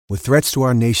With threats to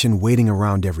our nation waiting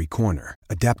around every corner,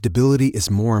 adaptability is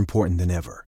more important than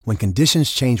ever. When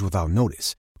conditions change without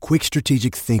notice, quick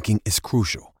strategic thinking is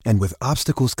crucial. And with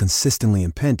obstacles consistently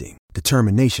impending,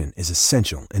 determination is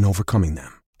essential in overcoming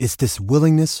them. It's this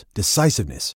willingness,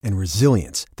 decisiveness, and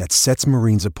resilience that sets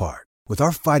Marines apart. With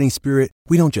our fighting spirit,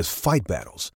 we don't just fight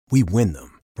battles, we win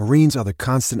them. Marines are the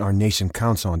constant our nation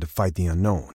counts on to fight the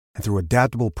unknown. And through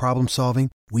adaptable problem solving,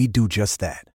 we do just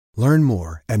that. Learn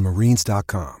more at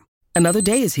marines.com. Another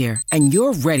day is here, and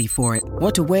you're ready for it.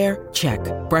 What to wear? Check.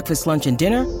 Breakfast, lunch, and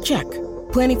dinner? Check.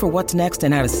 Planning for what's next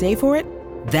and how to save for it?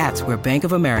 That's where Bank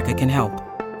of America can help.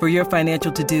 For your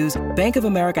financial to-dos, Bank of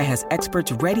America has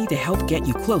experts ready to help get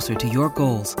you closer to your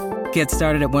goals. Get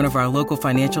started at one of our local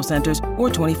financial centers or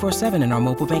 24/7 in our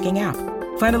mobile banking app.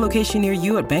 Find a location near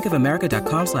you at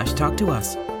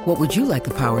bankofamerica.com/talktous. What would you like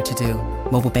the power to do?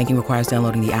 Mobile banking requires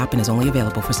downloading the app and is only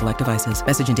available for select devices.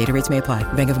 Message and data rates may apply.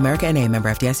 Bank of America N.A., member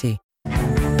FDIC.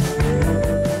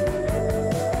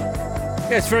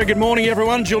 Yes, very good morning,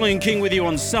 everyone. Julian King with you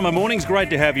on summer mornings. Great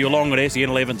to have you along at SEN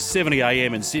 1170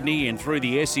 AM in Sydney and through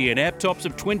the SEN app. Tops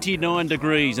of 29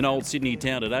 degrees in old Sydney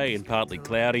town today and partly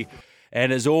cloudy.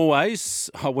 And as always,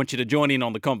 I want you to join in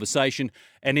on the conversation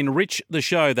and enrich the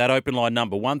show. That open line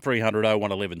number 1300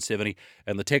 01 1170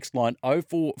 and the text line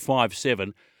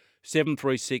 0457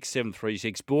 736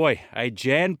 736. Boy, a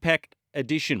jam-packed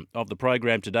edition of the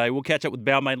program today. We'll catch up with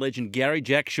Balmain legend Gary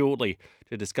Jack shortly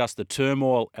to discuss the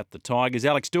turmoil at the Tigers.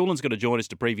 Alex Doolan's going to join us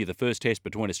to preview the first test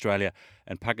between Australia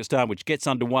and Pakistan, which gets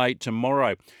underway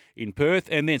tomorrow in Perth.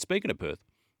 And then, speaking of Perth,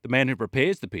 the man who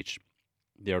prepares the pitch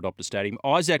there at Optus Stadium,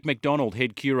 Isaac McDonald,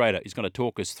 head curator, is going to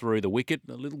talk us through the wicket.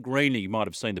 A little greeny, you might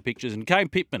have seen the pictures. And Kane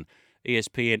Pittman,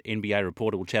 ESPN NBA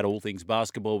reporter, will chat all things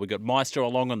basketball. We've got Maestro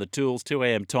along on the tools,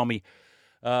 2am Tommy.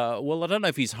 Well, I don't know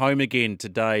if he's home again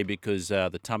today because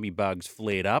the tummy bugs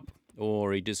flared up,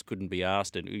 or he just couldn't be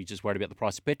asked and he's just worried about the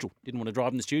price of petrol. Didn't want to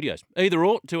drive in the studios. Either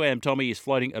or, 2am Tommy is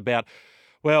floating about.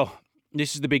 Well,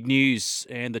 this is the big news.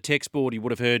 And the text board, you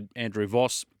would have heard Andrew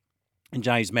Voss and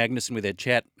James Magnuson with their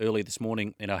chat earlier this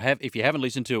morning. And if you haven't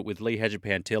listened to it with Lee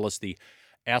Hadjipantelis, the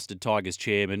ousted Tigers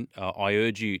chairman, I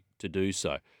urge you to do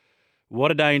so.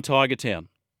 What a day in Tiger Town.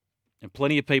 And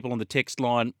plenty of people on the text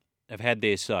line have had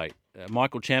their say.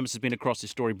 Michael Chammas has been across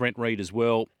this story, Brent Reid as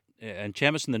well. And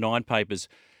Chammas in the Nine Papers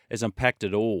has unpacked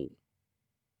it all.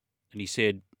 And he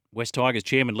said West Tigers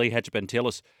chairman Lee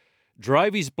Hadjipantelis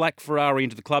drove his black Ferrari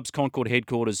into the club's Concord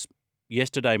headquarters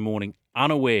yesterday morning,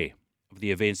 unaware of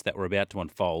the events that were about to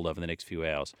unfold over the next few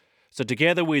hours. So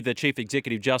together with the Chief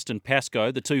Executive Justin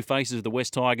Pascoe, the two faces of the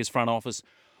West Tigers front office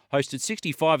hosted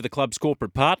 65 of the club's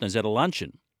corporate partners at a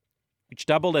luncheon, which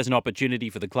doubled as an opportunity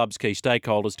for the club's key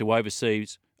stakeholders to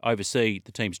oversee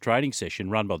the team's training session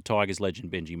run by the Tigers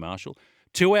legend Benji Marshall.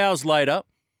 2 hours later,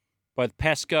 both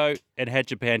Pascoe and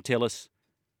Hadjipantelis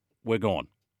were gone.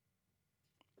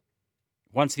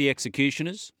 Once the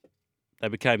executioners, they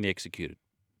became the executed.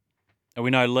 And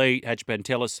we know Lee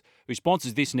Hadjipantelis, who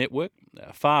sponsors this network,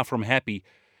 far from happy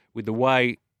with the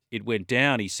way it went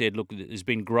down. He said, look, there's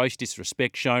been gross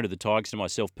disrespect shown to the Tigers, to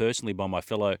myself personally, by my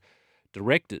fellow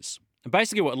directors. And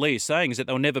basically what Lee is saying is that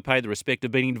they'll never pay the respect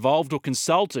of being involved or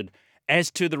consulted as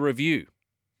to the review.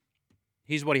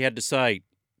 Here's what he had to say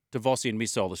to Vossi and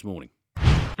Missile this morning.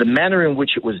 The manner in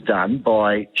which it was done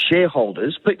by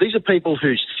shareholders, these are people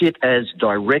who sit as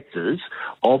directors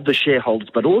of the shareholders,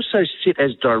 but also sit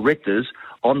as directors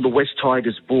on the West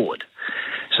Tigers board.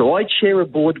 So I chair a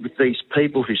board with these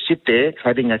people who sit there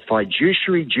having a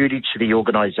fiduciary duty to the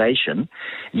organisation,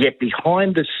 yet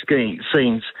behind the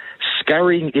scenes,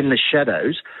 scurrying in the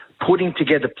shadows, putting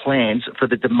together plans for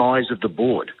the demise of the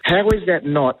board. How is that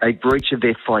not a breach of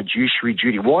their fiduciary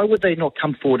duty? Why would they not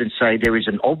come forward and say there is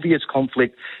an obvious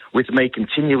conflict with me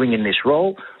continuing in this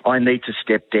role? I need to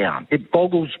step down. It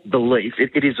boggles belief.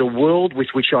 It is a world with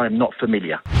which I am not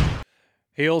familiar.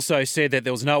 He also said that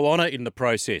there was no honour in the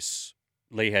process,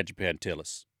 Lee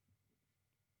Hadjipantelis,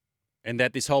 and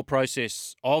that this whole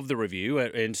process of the review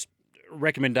and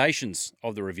recommendations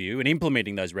of the review and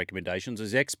implementing those recommendations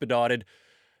is expedited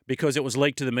because it was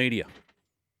leaked to the media.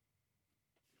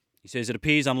 He says it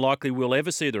appears unlikely we'll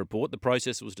ever see the report. The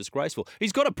process was disgraceful.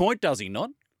 He's got a point, does he not?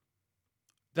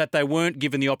 That they weren't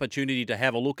given the opportunity to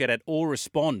have a look at it or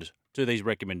respond to these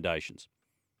recommendations.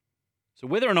 So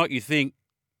whether or not you think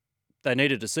they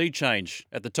needed to see change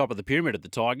at the top of the pyramid at the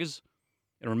Tigers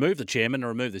and remove the chairman and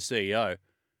remove the CEO,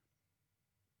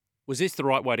 was this the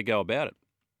right way to go about it?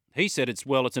 He said it's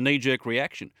a knee-jerk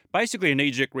reaction. Basically a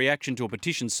knee-jerk reaction to a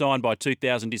petition signed by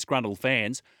 2,000 disgruntled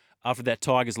fans after that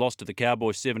Tigers lost to the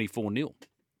Cowboys 74-0.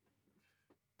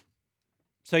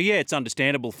 So, yeah, it's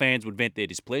understandable fans would vent their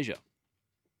displeasure.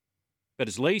 But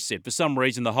as Lee said, for some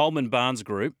reason, the Holman-Barnes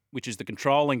group, which is the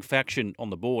controlling faction on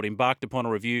the board, embarked upon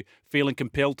a review feeling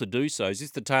compelled to do so. Is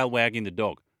this the tail wagging the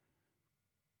dog?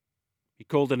 He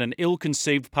called it an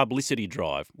ill-conceived publicity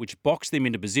drive, which boxed them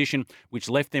into position, which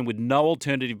left them with no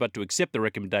alternative but to accept the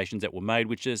recommendations that were made,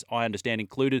 which, as I understand,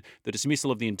 included the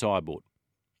dismissal of the entire board.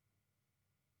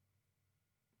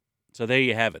 So there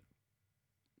you have it.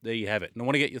 There you have it. And I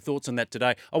want to get your thoughts on that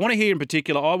today. I want to hear in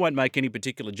particular, I won't make any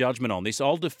particular judgment on this.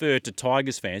 I'll defer to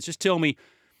Tigers fans. Just tell me,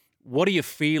 what are you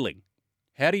feeling?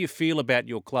 How do you feel about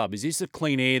your club? Is this a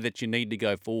clean air that you need to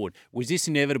go forward? Was this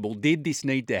inevitable? Did this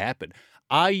need to happen?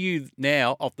 Are you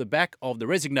now, off the back of the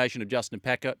resignation of Justin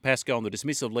Pascoe and the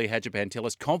dismissal of Lee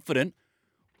Hadjipantelis, confident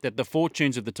that the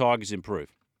fortunes of the Tigers improve?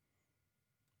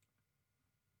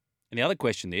 And the other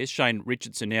question there is, Shane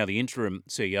Richardson, now the interim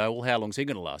CEO, well, how long is he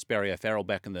going to last? Barry O'Farrell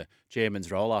back in the chairman's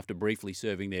role after briefly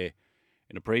serving there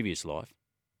in a previous life.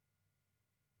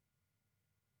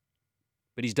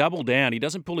 But he's doubled down. He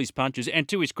doesn't pull his punches. And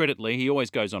to his credit, Lee, he always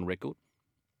goes on record.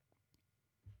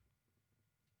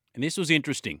 And this was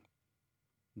interesting.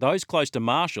 Those close to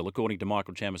Marshall, according to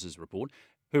Michael Chammis's report,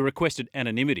 who requested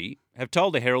anonymity, have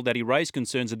told the Herald that he raised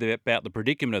concerns about the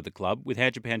predicament of the club, with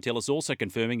Hadjipantelis also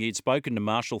confirming he had spoken to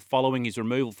Marshall following his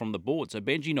removal from the board. So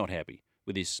Benji not happy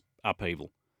with this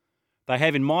upheaval. They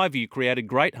have, in my view, created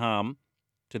great harm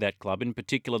to that club, in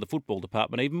particular the football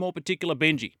department, even more particular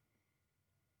Benji.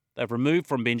 They've removed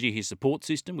from Benji his support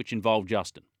system, which involved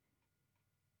Justin.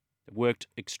 They've worked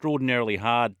extraordinarily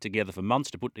hard together for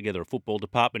months to put together a football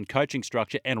department, coaching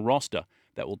structure and roster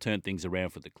that will turn things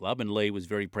around for the club. And Lee was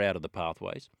very proud of the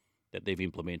pathways that they've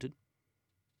implemented.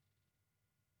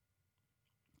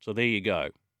 So there you go.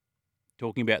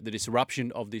 Talking about the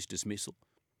disruption of this dismissal.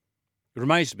 It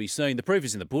remains to be seen. The proof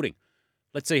is in the pudding.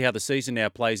 Let's see how the season now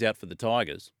plays out for the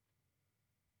Tigers.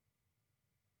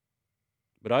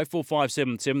 But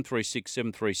 0457 736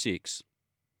 736.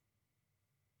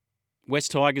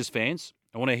 West Tigers fans,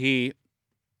 I want to hear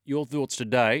your thoughts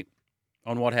today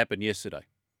on what happened yesterday.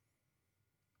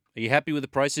 Are you happy with the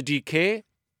process? Do you care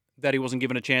that he wasn't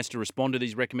given a chance to respond to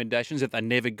these recommendations, that they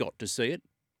never got to see it?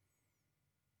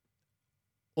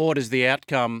 Or does the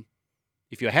outcome,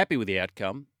 if you're happy with the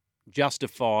outcome,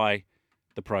 justify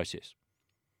the process?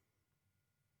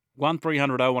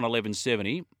 1300 01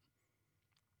 1170,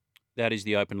 that is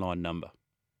the open line number.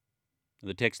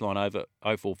 The text line over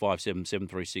 0457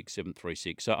 736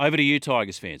 736. So over to you,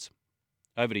 Tigers fans.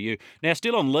 Over to you. Now,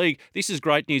 still on league, this is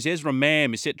great news. Ezra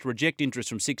Mam is set to reject interest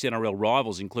from 6 NRL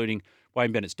rivals, including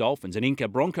Wayne Bennett's Dolphins, and Inca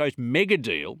Broncos mega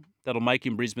deal that'll make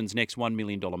him Brisbane's next $1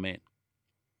 million man.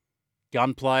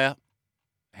 Gun player,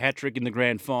 hat-trick in the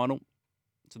grand final.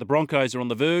 So the Broncos are on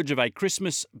the verge of a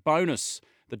Christmas bonus.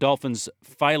 The Dolphins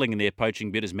failing in their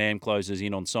poaching bid as Mam closes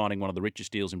in on signing one of the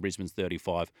richest deals in Brisbane's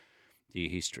 35-year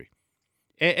history.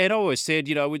 And I always said,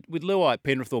 you know, with Luai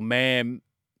Penrith or Mam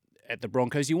at the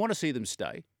Broncos, you want to see them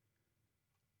stay.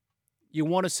 You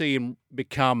want to see him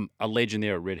become a legend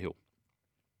there at Red Hill.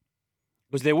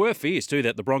 Because there were fears, too,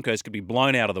 that the Broncos could be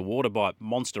blown out of the water by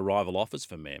monster rival offers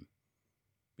for Mam.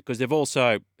 Because they've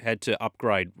also had to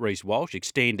upgrade Reece Walsh,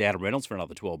 extend Adam Reynolds for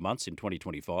another 12 months in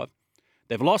 2025.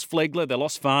 They've lost Flegler, they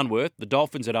lost Farnworth. The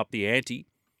Dolphins had upped the ante.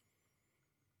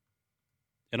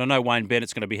 And I know Wayne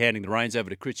Bennett's going to be handing the reins over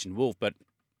to Christian Wolf, but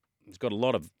he's got a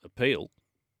lot of appeal,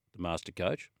 the master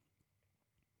coach.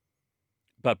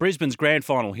 But Brisbane's grand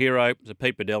final hero, so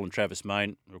Pete Bedell and Travis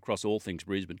Main, across all things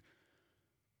Brisbane,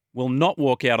 will not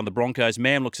walk out on the Broncos.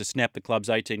 Mam looks to snap the club's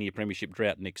 18-year premiership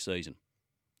drought next season.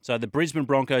 So the Brisbane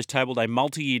Broncos tabled a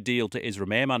multi-year deal to Ezra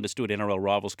Mam. Understood NRL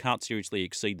rivals can't seriously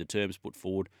exceed the terms put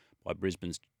forward by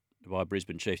Brisbane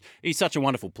Chiefs. He's such a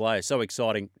wonderful player, so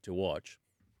exciting to watch.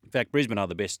 In fact, Brisbane are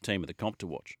the best team of the comp to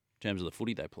watch in terms of the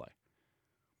footy they play.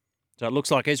 So it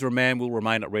looks like Ezra Mam will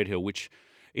remain at Red Hill, which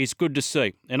is good to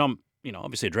see. And I'm,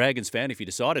 obviously a Dragons fan. If you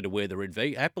decided to wear the red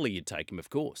V, happily you'd take him, of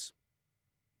course.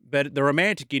 But the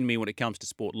romantic in me when it comes to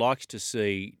sport likes to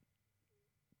see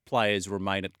players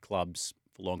remain at clubs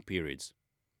for long periods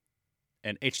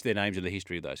and etch their names in the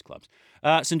history of those clubs.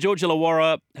 St George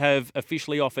Illawarra have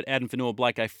officially offered Adam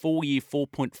Fanua-Blake a 4-year,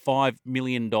 $4.5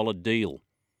 million deal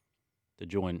to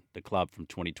join the club from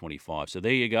 2025. So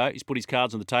there you go. He's put his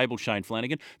cards on the table, Shane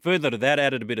Flanagan. Further to that,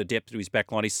 added a bit of depth to his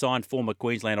backline. He's signed former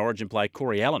Queensland Origin player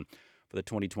Corey Allen for the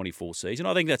 2024 season.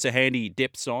 I think that's a handy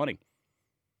depth signing.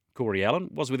 Corey Allen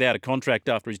was without a contract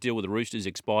after his deal with the Roosters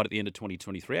expired at the end of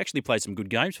 2023. Actually played some good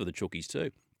games for the Chookies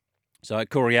too. So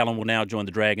Corey Allen will now join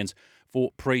the Dragons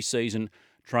for pre-season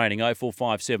training.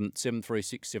 0457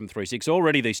 736 736.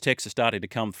 Already these texts are starting to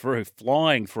come through,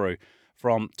 flying through.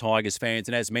 from Tigers fans.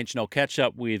 And as mentioned, I'll catch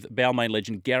up with Balmain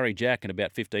legend Gary Jack in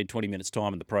about 15, 20 minutes'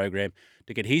 time in the program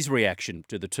to get his reaction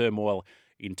to the turmoil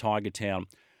in Tiger Town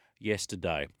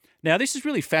yesterday. Now, this is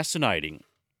really fascinating.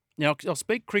 Now, I'll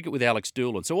speak cricket with Alex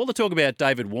Doolan. So all the talk about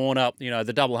David Warner,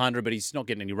 the double 100, but he's not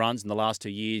getting any runs in the last 2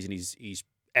 years and his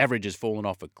average has fallen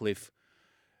off a cliff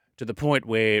to the point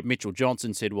where Mitchell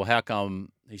Johnson said, well, how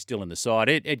come he's still in the side?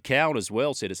 Ed Cowan as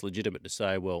well said it's legitimate to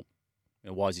say, well,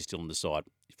 why is he still in the side?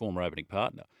 His former opening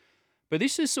partner. But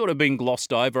this has sort of been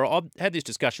glossed over. I've had this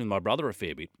discussion with my brother a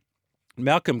fair bit.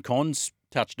 Malcolm Cons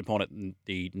touched upon it in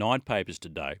the Nine papers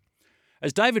today.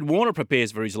 As David Warner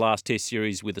prepares for his last Test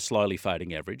series with a slowly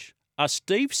fading average, are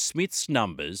Steve Smith's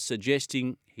numbers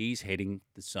suggesting he's heading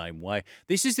the same way?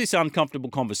 This is this uncomfortable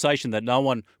conversation that no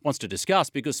one wants to discuss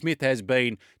because Smith has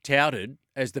been touted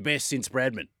as the best since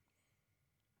Bradman.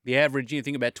 The average, you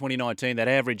think about 2019, that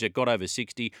average that got over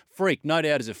 60, freak, no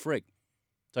doubt is a freak.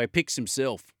 So he picks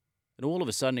himself. And all of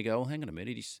a sudden you go, well, hang on a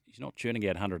minute, he's not churning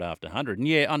out 100 after 100. And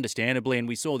yeah, understandably, and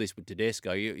we saw this with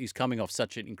Tedesco, he's coming off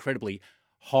such an incredibly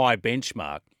high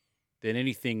benchmark that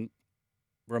anything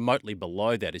remotely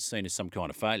below that is seen as some kind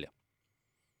of failure.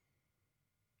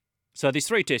 So this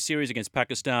 3-test series against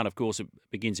Pakistan, of course, it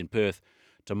begins in Perth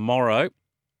tomorrow.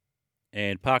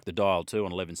 And park the dial too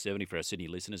on 1170 for our Sydney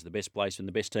listeners, the best place and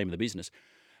the best team in the business.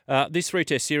 This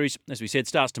 3-test series, as we said,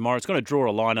 starts tomorrow. It's going to draw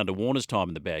a line under Warner's time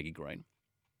in the baggy green.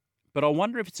 But I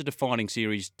wonder if it's a defining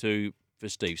series too for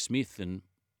Steve Smith and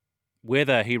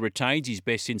whether he retains his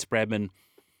best since Bradman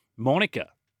moniker,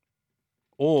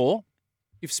 or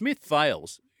if Smith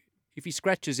fails, if he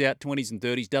scratches out 20s and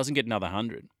 30s, doesn't get another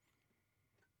 100,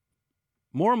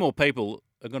 more and more people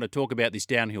are going to talk about this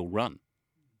downhill run.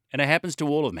 And it happens to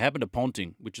all of them. It happened to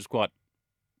Ponting, which is quite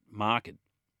marked.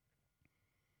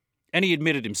 And he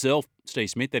admitted himself, Steve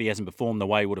Smith, that he hasn't performed the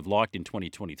way he would have liked in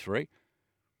 2023.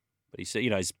 But he said,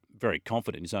 he's very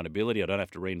confident in his own ability. I don't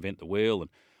have to reinvent the wheel, and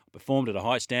performed at a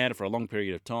high standard for a long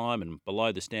period of time and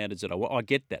below the standards that I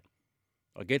get that.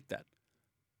 I get that.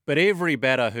 But every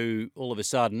batter who all of a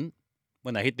sudden,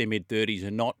 when they hit their mid-30s,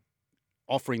 are not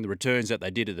offering the returns that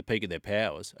they did at the peak of their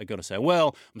powers, are going to say,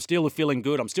 well, I'm still feeling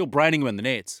good. I'm still braining them in the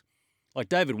nets. Like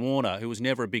David Warner, who was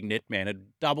never a big net man, had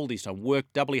doubled his time,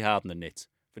 worked doubly hard in the nets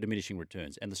for diminishing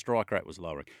returns, and the strike rate was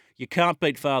lowering. You can't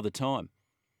beat Father Time.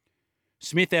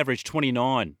 Smith averaged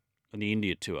 29 on the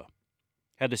India tour.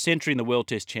 Had a century in the World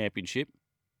Test Championship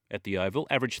at the Oval,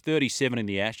 averaged 37 in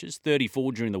the Ashes,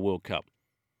 34 during the World Cup.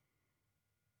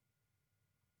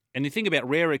 And you think about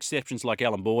rare exceptions like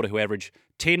Alan Border, who averaged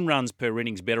 10 runs per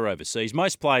innings better overseas.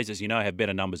 Most players, as you know, have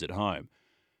better numbers at home.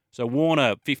 So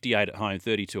Warner, 58 at home,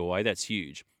 32 away. That's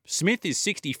huge. Smith is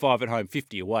 65 at home,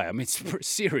 50 away. I mean, it's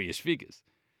serious figures.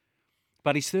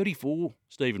 But he's 34,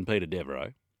 Stephen Peter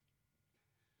Devereaux.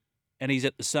 And he's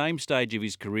at the same stage of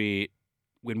his career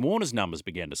when Warner's numbers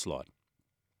began to slide.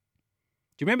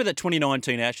 Do you remember that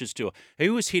 2019 Ashes tour? He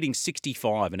was hitting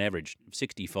 65, an average of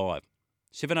 65.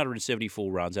 774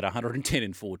 runs at 110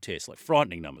 in 4 tests, like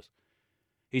frightening numbers.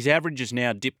 His average has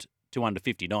now dipped to under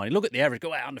 59. You look at the average,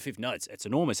 go, wow, under 50. No, it's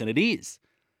enormous, and it is.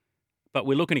 But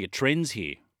we're looking at trends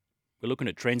here. We're looking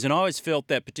at trends, and I always felt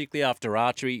that, particularly after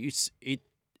archery, it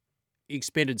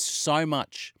expended so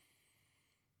much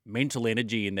mental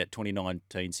energy in that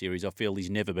 2019 series. I feel he's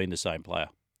never been the same player.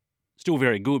 Still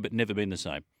very good, but never been the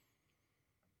same.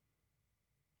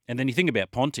 And then you think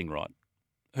about Ponting, right?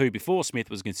 Who before Smith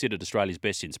was considered Australia's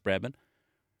best since Bradman.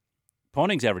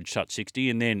 Ponting's average touched 60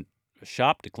 and then a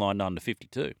sharp decline under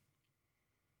 52.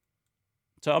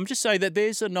 So I'm just saying that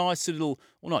there's a nice little,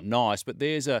 well, not nice, but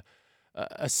there's a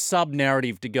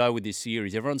sub-narrative to go with this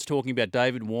series. Everyone's talking about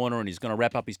David Warner and he's going to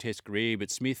wrap up his Test career, but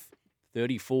Smith,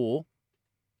 34.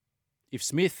 If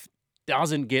Smith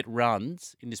doesn't get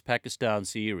runs in this Pakistan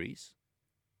series,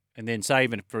 and then say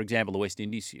even, for example, the West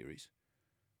Indies series,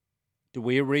 do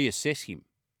we reassess him?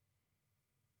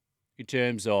 In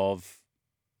terms of,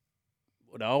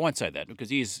 no, I won't say that because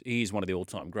he is one of the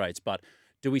all-time greats, but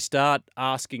do we start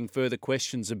asking further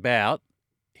questions about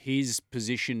his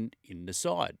position in the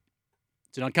side?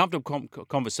 It's an uncomfortable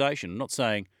conversation. I'm not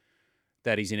saying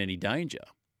that he's in any danger,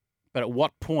 but at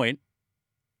what point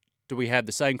do we have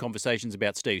the same conversations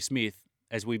about Steve Smith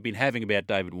as we've been having about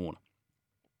David Warner?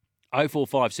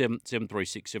 0457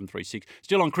 736 736.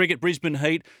 Still on cricket, Brisbane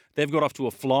Heat. They've got off to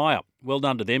a flyer. Well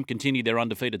done to them. Continued their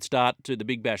undefeated start to the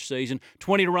Big Bash season.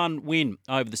 20-run win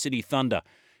over the City Thunder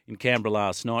in Canberra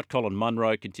last night. Colin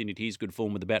Munro continued his good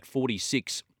form with about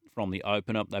 46 from the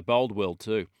opener. They bowled well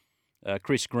too.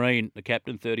 Chris Green, the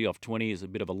captain, 30 off 20, is a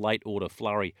bit of a late order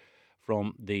flurry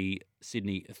from the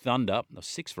Sydney Thunder. They were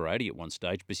 6 for 80 at one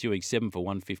stage, pursuing 7 for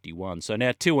 151. So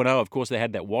now 2-0. Of course, they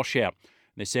had that washout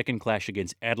in their second clash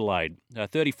against Adelaide.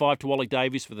 35 to Wally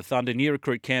Davies for the Thunder. New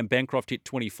recruit Cam Bancroft hit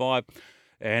 25.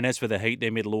 And as for the Heat,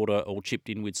 their middle order all chipped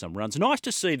in with some runs. Nice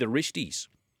to see the Risties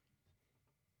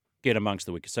get amongst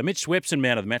the wickets. So Mitch Swepson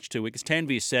man of the match, 2 wickets.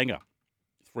 Tanveer Sanger,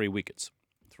 3 wickets.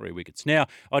 3 wickets. Now,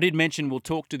 I did mention we'll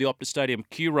talk to the Optus Stadium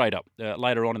curator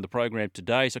later on in the program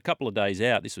today. So a couple of days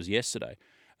out. This was yesterday.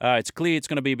 It's clear it's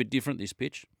going to be a bit different, this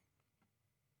pitch.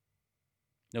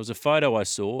 There was a photo I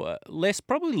saw.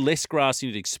 Probably less grass than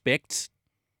you'd expect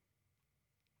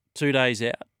 2 days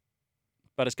out.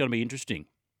 But it's going to be interesting.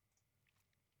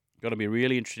 Going to be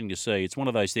really interesting to see. It's one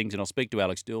of those things, and I'll speak to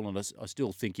Alex Dill, and I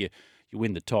still think you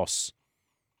win the toss,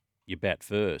 you bat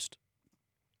first.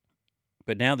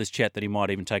 But now there's chat that he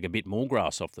might even take a bit more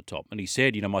grass off the top. And he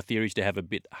said, my theory is to have a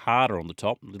bit harder on the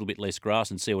top, a little bit less grass,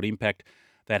 and see what impact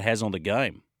that has on the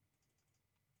game.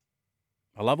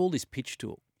 I love all this pitch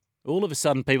talk. All of a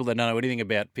sudden, people that don't know anything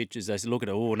about pitches, they look at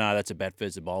it, oh, no, that's a bat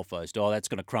first, a bowl first. Oh, that's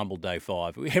going to crumble day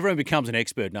 5. Everyone becomes an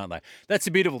expert, don't they? That's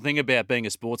the beautiful thing about being a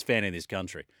sports fan in this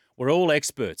country. We're all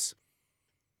experts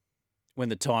when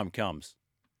the time comes.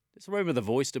 Just remember the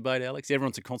voice debate, Alex.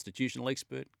 Everyone's a constitutional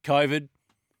expert. COVID,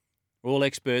 we're all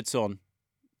experts on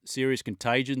serious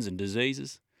contagions and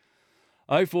diseases.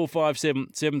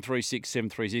 0457 736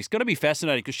 736. It's going to be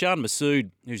fascinating because Shan Masood,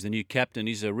 who's the new captain,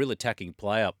 is a real attacking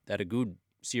player. Had a good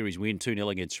series win,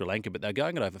 2-0 against Sri Lanka, but they're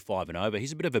going it over 5 and over.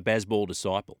 He's a bit of a Bazball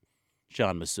disciple,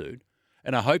 Shan Masood.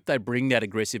 And I hope they bring that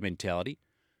aggressive mentality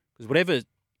because whatever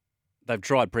they've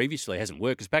tried previously hasn't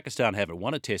worked because Pakistan haven't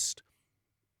won a test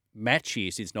match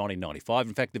here since 1995.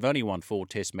 In fact, they've only won 4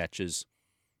 test matches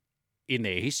in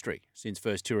their history since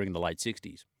first touring in the late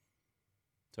 60s.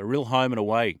 So real home and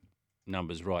away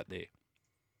numbers right there.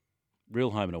 Real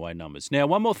home and away numbers. Now,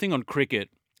 one more thing on cricket,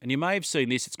 and you may have seen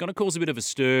this. It's going to cause a bit of a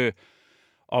stir,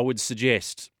 I would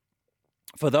suggest.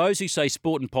 For those who say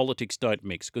sport and politics don't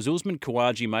mix, because Usman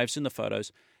Khawaja, may have seen the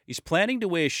photos, is planning to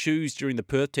wear shoes during the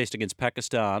Perth test against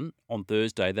Pakistan on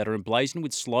Thursday that are emblazoned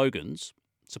with slogans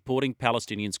supporting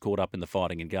Palestinians caught up in the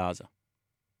fighting in Gaza.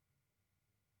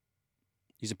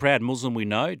 He's a proud Muslim, we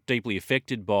know, deeply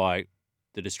affected by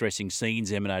the distressing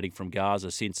scenes emanating from Gaza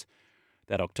since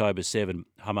that October 7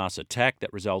 Hamas attack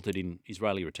that resulted in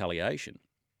Israeli retaliation.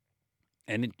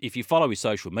 And if you follow his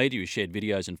social media, he's shared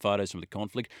videos and photos from the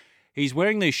conflict. He's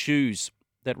wearing these shoes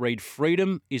that read,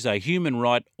 "Freedom is a human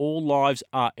right. All lives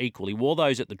are equal." He wore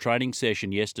those at the training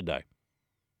session yesterday.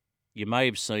 You may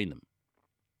have seen them.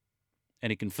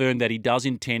 And he confirmed that he does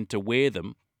intend to wear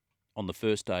them on the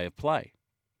first day of play.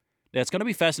 Now, it's going to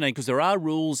be fascinating because there are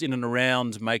rules in and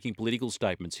around making political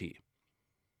statements here.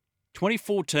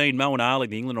 2014, Moeen Ali,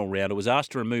 the England all-rounder, was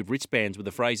asked to remove wristbands with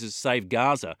the phrases "Save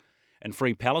Gaza" and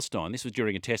 "Free Palestine." This was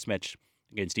during a test match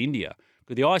against India.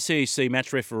 The ICC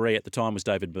match referee at the time was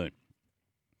David Boone.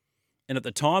 And at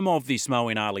the time of this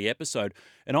Moeen Ali episode,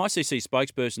 an ICC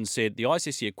spokesperson said the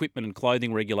ICC equipment and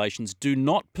clothing regulations do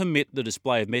not permit the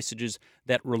display of messages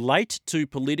that relate to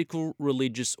political,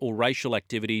 religious or racial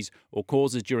activities or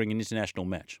causes during an international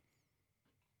match.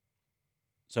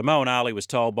 So Moeen Ali was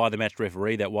told by the match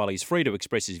referee that while he's free to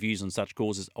express his views on such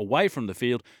causes away from the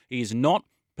field, he is not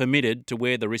permitted to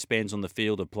wear the wristbands on the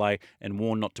field of play and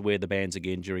warned not to wear the bands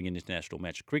again during an international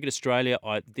match. Cricket Australia,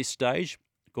 at this stage,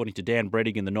 according to Dan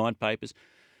Breding in the Nine Papers,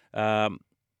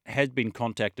 has been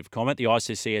contacted for comment. The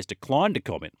ICC has declined to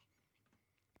comment.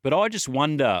 But I just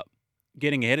wonder,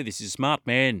 getting ahead of this, is a smart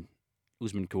man,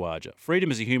 Usman Khawaja.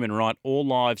 Freedom is a human right. All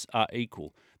lives are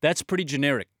equal. That's pretty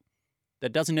generic.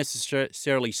 That doesn't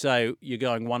necessarily say you're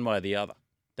going one way or the other,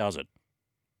 does it?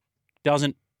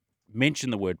 Doesn't mention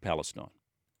the word Palestine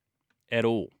at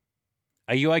all.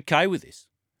 Are you okay with this?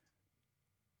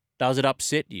 Does it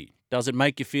upset you? Does it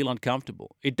make you feel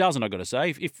uncomfortable? It doesn't, I've got to say.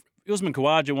 If Usman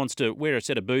Khawaja wants to wear a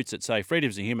set of boots that say freedom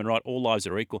is a human right, all lives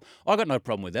are equal, I've got no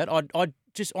problem with that. I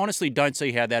just honestly don't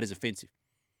see how that is offensive.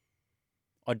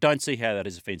 I don't see how that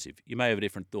is offensive. You may have a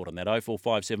different thought on that.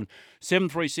 0457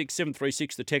 736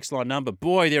 736, the text line number.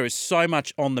 Boy, there is so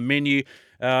much on the menu.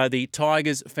 The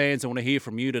Tigers fans, I want to hear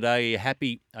from you today. Are you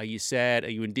happy? Are you sad?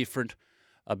 Are you indifferent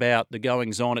about the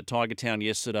goings-on at Tiger Town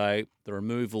yesterday, the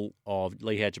removal of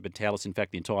Lee Hadjipattalis, in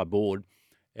fact, the entire board,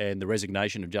 and the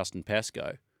resignation of Justin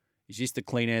Pascoe? Is this the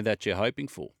clean air that you're hoping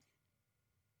for?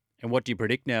 And what do you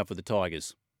predict now for the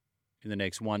Tigers in the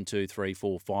next 1, 2, 3,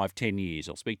 4, 5, 10 years?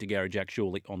 I'll speak to Gary Jack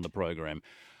shortly on the program.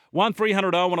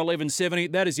 1300 01 1170,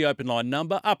 that is the open line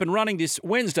number. Up and running this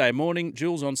Wednesday morning.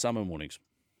 Jules on Summer Mornings.